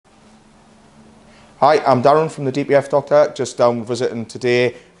Hi, I'm Darren from the DPF Doctor, just down visiting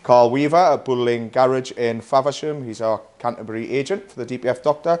today Karl Weaver at Bull Garage in Faversham. He's our Canterbury agent for the DPF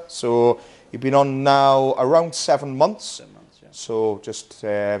Doctor. So you've been on now around 7 months. 7 months, yeah. So just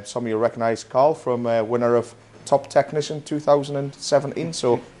some of you recognise Karl from winner of Top Technician 2017.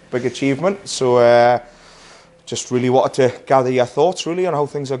 So big achievement. So just really wanted to gather your thoughts really on how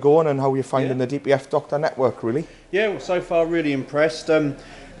things are going and how you're finding the DPF Doctor network really. Yeah, well, so far really impressed.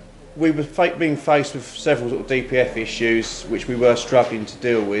 We were being faced with several sort of DPF issues which we were struggling to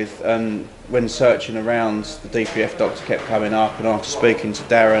deal with, and when searching around, the DPF Doctor kept coming up, and after speaking to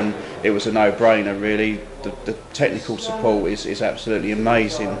Darren it was a no-brainer really. The technical support is absolutely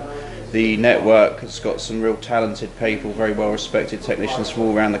amazing. The network has got some real talented people, very well respected technicians from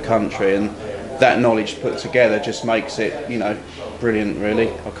all around the country, and that knowledge put together just makes it, you know, brilliant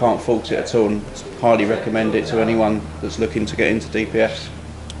really. I can't fault it at all and highly recommend it to anyone that's looking to get into DPFs.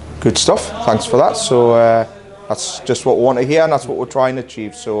 Good stuff, thanks for that. So that's just what we want to hear, and that's what we're trying to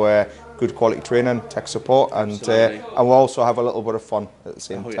achieve. So good quality training, tech support, and we'll also have a little bit of fun at the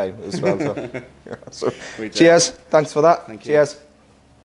same time as well. So, so cheers, thanks for that. Thank you. Cheers.